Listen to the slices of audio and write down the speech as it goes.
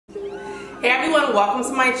Hey everyone, welcome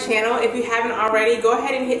to my channel. If you haven't already, go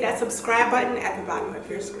ahead and hit that subscribe button at the bottom of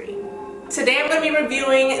your screen. Today I'm going to be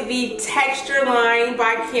reviewing the Texture line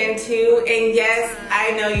by Cantu, and yes,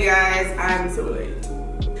 I know you guys, I'm so late.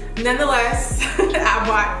 Nonetheless, I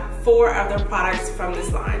bought 4 of the products from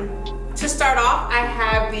this line. To start off, I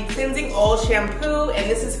have the Cleansing Oil Shampoo, and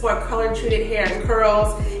this is for color treated hair and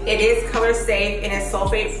curls. It is color safe and it's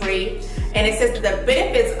sulfate free. And it says that the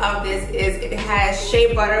benefits of this is it has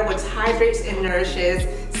shea butter, which hydrates and nourishes,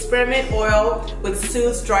 spearmint oil, which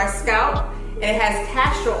soothes dry scalp, and it has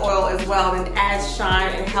castor oil as well, and it adds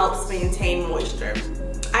shine and helps maintain moisture.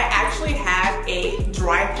 I actually have a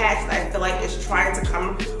dry patch that I feel like is trying to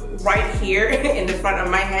come right here in the front of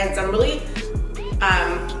my head, so I'm really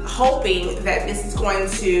hoping that this is going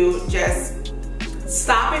to just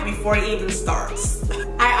stop it before it even starts.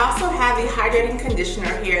 I also have the hydrating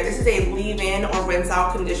conditioner here. This is a leave-in or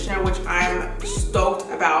rinse-out conditioner, which I'm stoked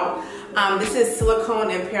about. This is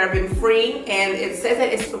silicone and paraben free, and it says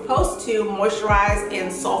that it's supposed to moisturize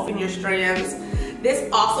and soften your strands. This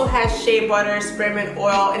also has shea butter, spearmint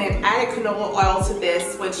oil, and it added canola oil to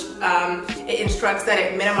this, which it instructs that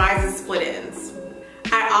it minimizes split ends.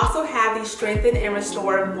 I also have the Strengthen and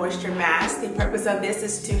Restore Moisture Mask. The purpose of this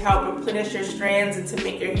is to help replenish your strands and to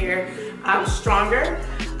make your hair stronger.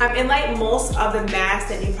 And like most of the masks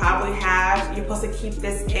that you probably have, you're supposed to keep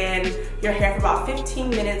this in your hair for about 15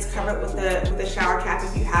 minutes, cover it with a shower cap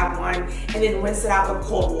if you have one, and then rinse it out with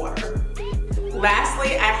cold water.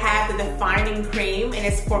 Lastly, I have the Defining Cream, and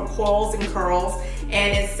it's for coils and curls.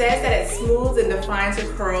 And it says that it smooths and defines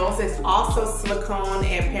your curls. It's also silicone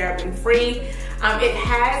and paraben free. It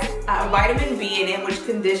has vitamin B in it, which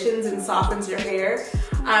conditions and softens your hair.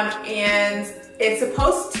 And it's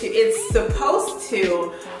supposed to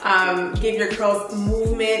give your curls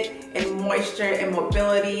movement and moisture and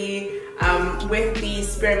mobility with the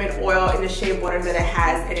spearmint oil and the shea butter that it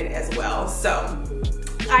has in it as well. So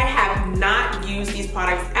I have not used these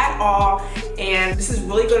products at all, and this is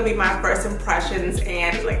really going to be my first impressions,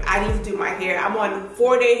 and like I need to do my hair. I'm on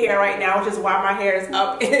 4-day hair right now, which is why my hair is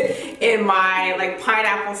up in my like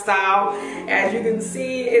pineapple style. As you can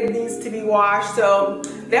see, it needs to be washed. So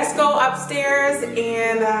let's go upstairs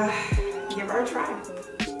and give her a try.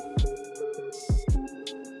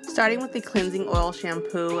 Starting with the Cleansing Oil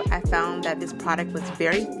Shampoo, I found that this product was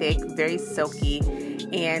very thick, very silky,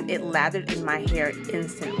 and it lathered in my hair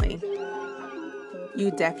instantly.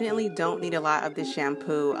 You definitely don't need a lot of this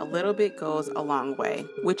shampoo. A little bit goes a long way,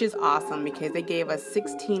 which is awesome because they gave us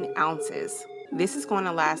 16 ounces. This is going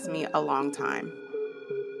to last me a long time.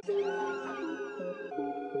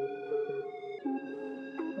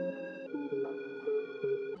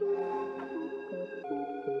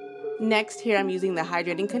 Next, here I'm using the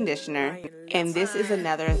Hydrating Conditioner, and this is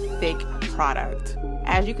another thick product.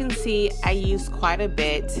 As you can see, I used quite a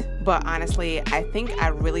bit, but honestly, I think I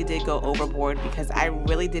really did go overboard because I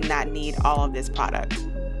really did not need all of this product.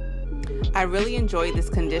 I really enjoyed this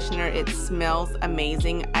conditioner. It smells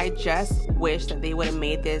amazing. I just wish that they would have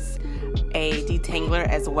made this a detangler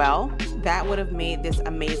as well. That would have made this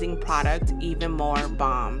amazing product even more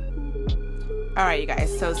bomb. Alright you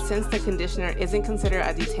guys, so since the conditioner isn't considered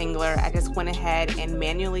a detangler, I just went ahead and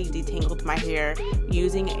manually detangled my hair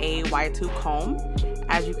using a wide tooth comb,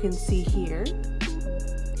 as you can see here.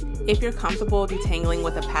 If you're comfortable detangling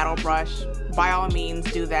with a paddle brush, by all means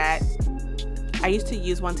do that. I used to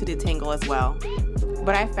use one to detangle as well,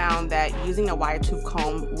 but I found that using a wide tooth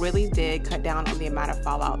comb really did cut down on the amount of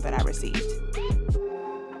fallout that I received.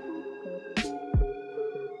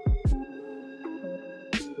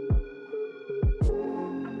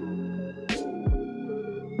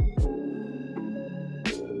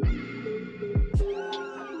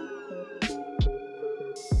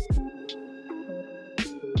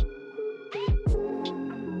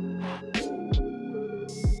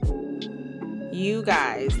 You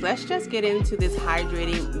guys, let's just get into this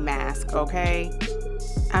hydrating mask, okay?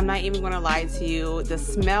 I'm not even gonna lie to you. The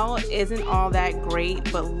smell isn't all that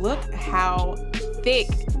great, but look how thick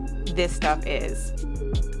this stuff is.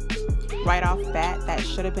 Right off bat, that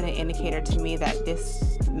should have been an indicator to me that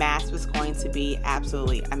this mask was going to be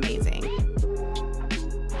absolutely amazing.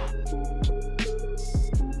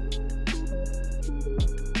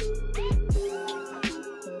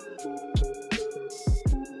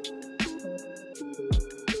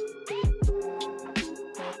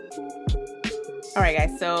 Alright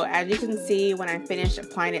guys, so as you can see, when I finished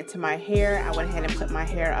applying it to my hair, I went ahead and put my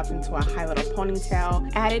hair up into a high little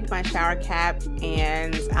ponytail, added my shower cap,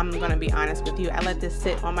 and I'm gonna be honest with you, I let this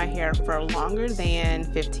sit on my hair for longer than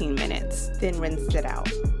 15 minutes, then rinsed it out.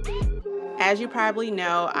 As you probably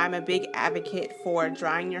know, I'm a big advocate for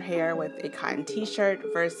drying your hair with a cotton t-shirt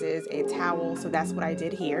versus a towel, so that's what I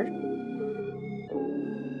did here.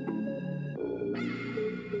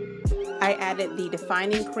 I added the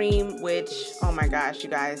defining cream, which, oh my gosh, you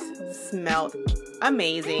guys, smelled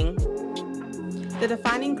amazing. The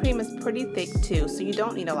defining cream is pretty thick too, so you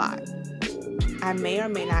don't need a lot. I may or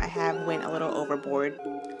may not have went a little overboard.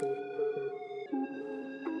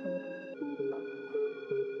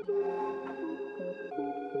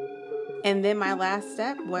 And then my last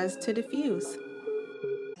step was to diffuse.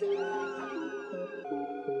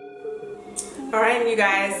 All right, you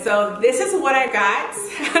guys, so this is what I got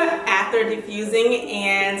after diffusing,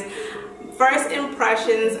 and first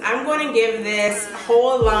impressions, I'm going to give this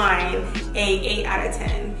whole line a 8 out of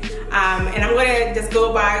 10. And I'm going to just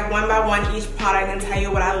go by one each product and tell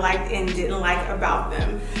you what I liked and didn't like about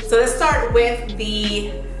them. So let's start with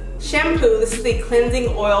the shampoo. This is the cleansing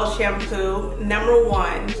oil shampoo, number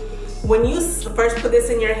 1. When you first put this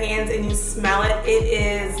in your hands and you smell it, it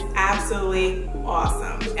is absolutely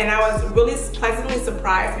awesome. And I was really pleasantly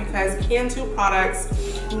surprised because Cantu products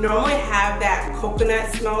normally have that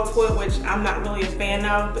coconut smell to it, which I'm not really a fan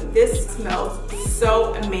of, but this smells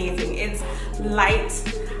so amazing. It's light,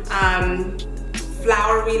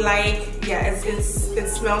 flowery like, yeah, it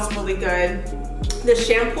smells really good. The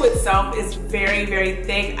shampoo itself is very, very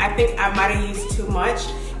thick. I think I might have used too much.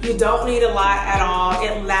 You don't need a lot at all.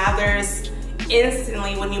 It lathers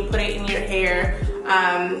instantly when you put it in your hair.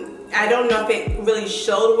 I don't know if it really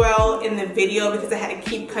showed well in the video because I had to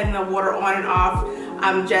keep cutting the water on and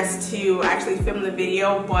off just to actually film the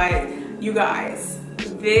video, but you guys,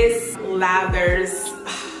 this lathers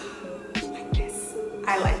like this.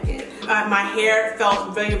 I like it. My hair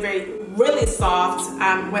felt really soft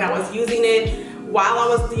when I was using it. While I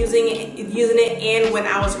was using it and when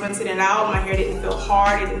I was rinsing it out, my hair didn't feel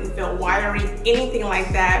hard, it didn't feel wiry, anything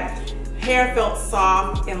like that. Hair felt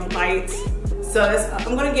soft and light. So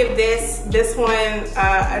I'm gonna give this one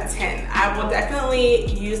a 10. I will definitely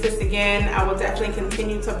use this again. I will definitely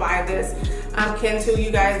continue to buy this. Cantu,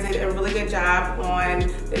 you guys did a really good job on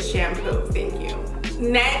the shampoo, thank you.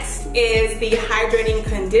 Next is the hydrating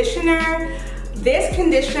conditioner. This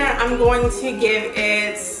conditioner, I'm going to give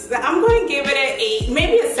it an 8,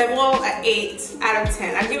 maybe a 7, well, an 8 out of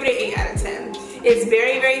 10. I'll give it an 8 out of 10. It's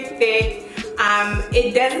very, very thick.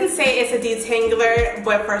 It doesn't say it's a detangler,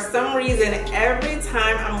 but for some reason, every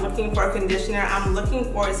time I'm looking for a conditioner, I'm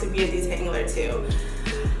looking for it to be a detangler too.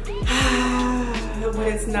 But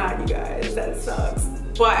it's not, you guys, that sucks.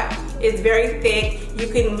 But it's very thick. You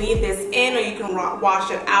can leave this in or you can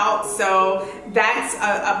wash it out, so that's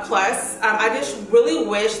a plus. I just really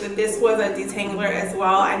wish that this was a detangler as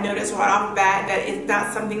well. I noticed right off the bat that it's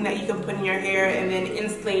not something that you can put in your hair and then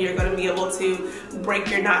instantly you're going to be able to break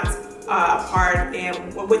your knots apart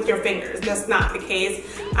and with your fingers. That's not the case.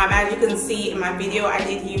 As you can see in my video, I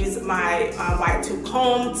did use my wide tooth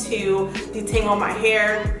comb to detangle my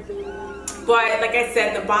hair, but like I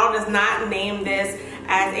said, the bottle does not name this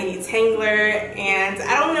as a detangler, and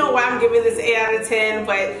I don't know why I'm giving this 8 out of 10,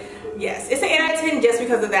 but yes, it's an 8 out of 10 just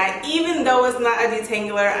because of that. Even though it's not a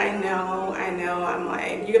detangler, I know, I'm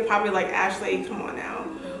like, you could probably like, Ashley, come on now,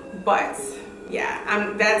 but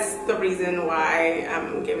yeah, that's the reason why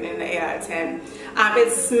I'm giving it an 8 out of 10.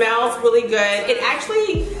 It smells really good. It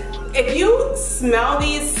actually, if you smell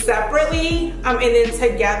these separately and then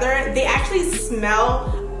together, they actually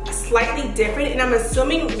smell slightly different, and I'm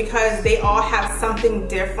assuming because they all have something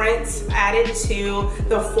different added to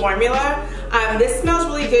the formula. This smells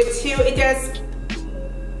really good too.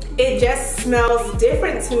 It just smells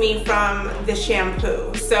different to me from the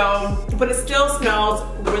shampoo. So, but it still smells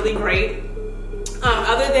really great.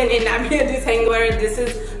 Other than it not being a detangler, this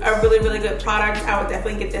is a really, really good product. I would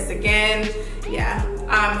definitely get this again.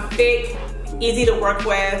 Yeah, thick, easy to work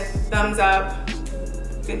with, thumbs up.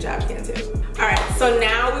 Good job, Cantu. All right, so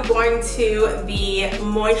now we're going to the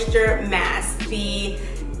moisture mask, the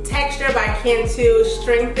Texture by Cantu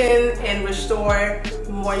Strengthen and Restore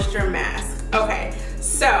Moisture Mask. Okay,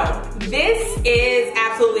 so this is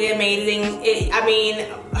absolutely amazing. I mean,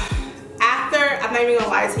 I'm not even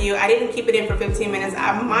gonna lie to you, I didn't keep it in for 15 minutes.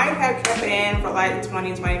 I might have kept it in for like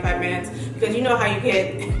 20, 25 minutes because you know how you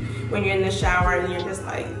get when you're in the shower and you're just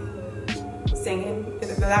like singing.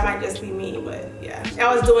 That might just be me, but yeah.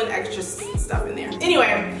 I was doing extra stuff in there.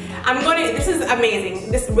 Anyway, this is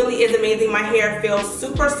amazing. This really is amazing. My hair feels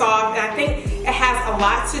super soft, and I think it has a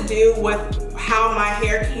lot to do with how my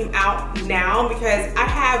hair came out now because I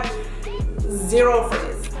have zero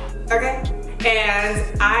frizz, okay?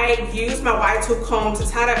 And I used my wide tooth comb to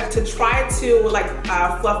try to like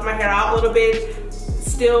fluff my hair out a little bit.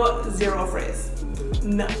 Still zero frizz.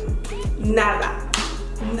 None. Not at all.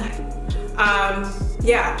 None.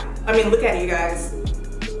 Yeah, I mean, look at it, you guys.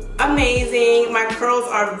 Amazing. My curls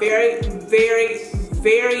are very, very,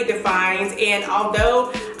 very defined, and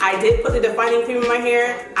although I did put the defining cream in my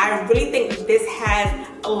hair, I really think this had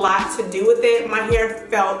a lot to do with it. My hair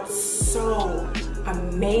felt so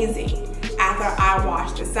amazing after I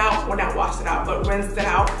washed this out. Well, not washed it out, but rinsed it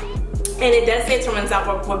out. And it does say to rinse out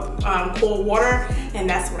with cold water, and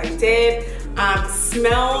that's what I did.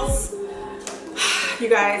 Smells, you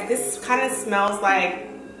guys, this kind of smells like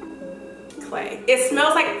clay. It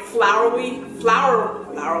smells like flowery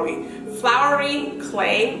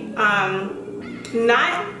clay.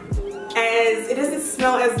 Not as, it doesn't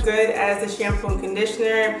smell as good as the shampoo and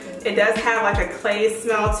conditioner. It does have like a clay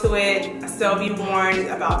smell to it, so be warned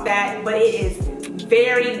about that. But it is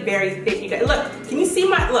very, very thick. You guys, look, can you see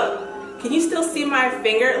my, look? Can you still see my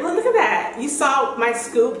finger? Look at that. You saw my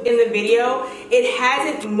scoop in the video. It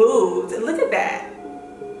hasn't moved. Look at that.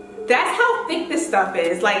 That's how thick this stuff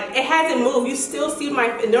is. Like, it hasn't moved. You still see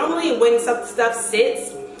my, normally when stuff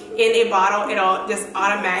sits in a bottle, it'll just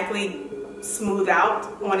automatically smooth out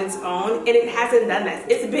on its own, and it hasn't done that.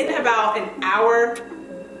 It's been about an hour,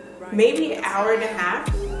 maybe an hour and a half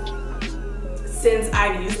since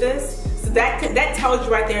I've used this. So that tells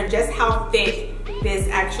you right there just how thick this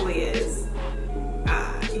actually is.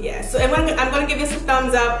 Yeah, so I'm gonna give this a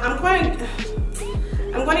thumbs up. I'm going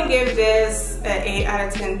to give this an 8 out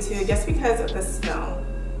of 10 too, just because of the smell.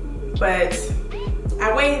 But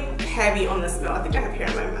I weigh heavy on the smell. I think I have hair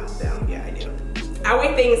in my mouth down. Yeah, I do. I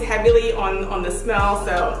weigh things heavily on the smell,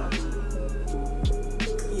 so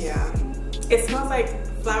yeah. It smells like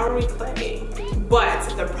flowery clay. But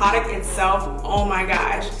the product itself, oh my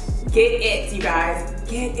gosh. Get it, you guys.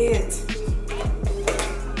 Get it.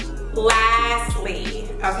 Lastly,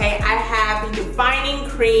 okay, I have the defining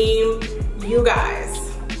cream. You guys,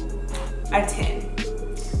 a 10.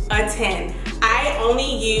 A 10. I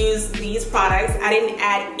only use these products. I didn't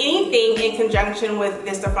add anything in conjunction with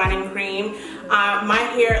this defining cream. My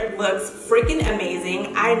hair looks freaking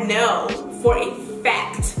amazing. I know for a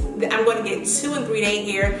fact that I'm going to get 2 and 3 day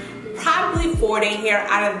hair, probably 4-day hair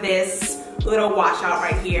out of this little washout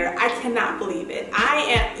right here. I cannot believe it.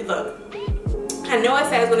 Look, I know I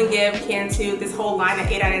said I was going to give Cantu this whole line an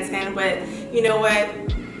 8 out of 10, but you know what?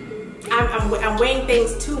 I'm weighing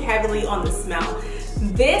things too heavily on the smell.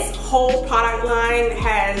 This whole product line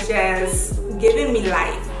has just given me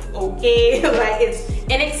life, okay? Like, it's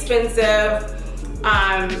inexpensive.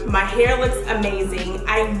 My hair looks amazing.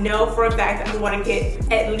 I know for a fact that I'm going to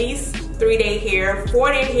get at least 3-day hair,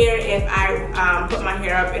 4-day hair if I put my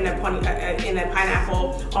hair up in a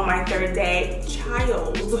pineapple on my 3rd day.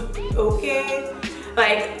 Child, okay?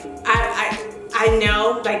 Like, I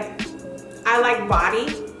know, like, I like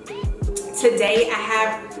body. Today I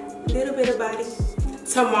have a little bit of body.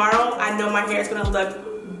 Tomorrow I know my hair is gonna look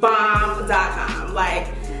bomb.com. Like,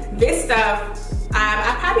 this stuff,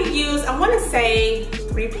 I probably used, I wanna say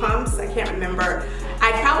 3 pumps, I can't remember.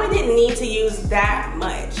 I probably didn't need to use that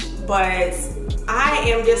much, but I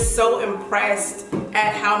am just so impressed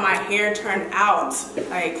at how my hair turned out.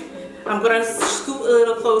 Like, I'm gonna scoot a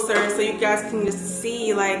little closer so you guys can just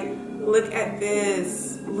see, like, look at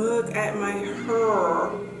this. Look at my hair.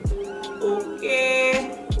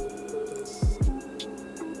 Okay.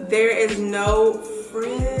 There is no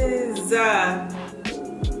frizz.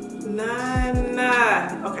 None.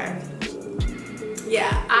 Okay.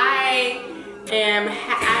 Yeah, I'm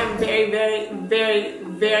very, very, very,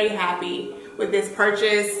 very happy with this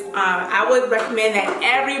purchase. I would recommend that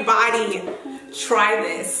everybody try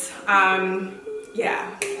this.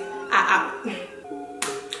 Yeah.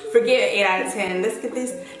 Forget 8 out of 10. Let's get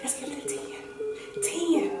this. Let's give it a 10.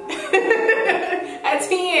 10. A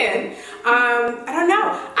 10. I don't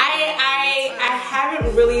know. I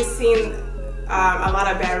haven't really seen a lot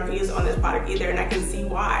of bad reviews on this product either, and I can see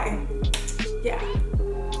why. Yeah,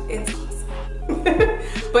 it's awesome.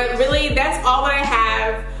 But really, that's all that I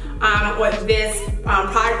have with this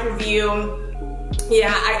product review.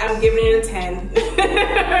 Yeah, I'm giving it a 10.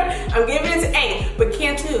 I'm giving it an 8. But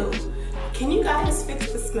Cantu, can you guys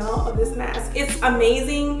fix the smell of this mask? It's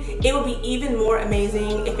amazing. It would be even more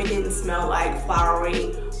amazing if it didn't smell like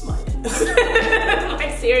flowery mud.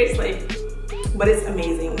 Like, seriously. But it's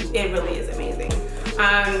amazing. It really is amazing.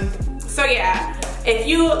 So yeah, if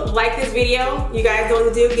you like this video, you guys know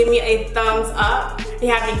what to do. Give me a thumbs up. If you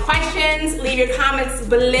have any questions, leave your comments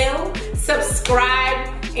below. Subscribe,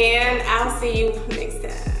 and I'll see you next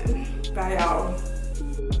time. Bye, y'all.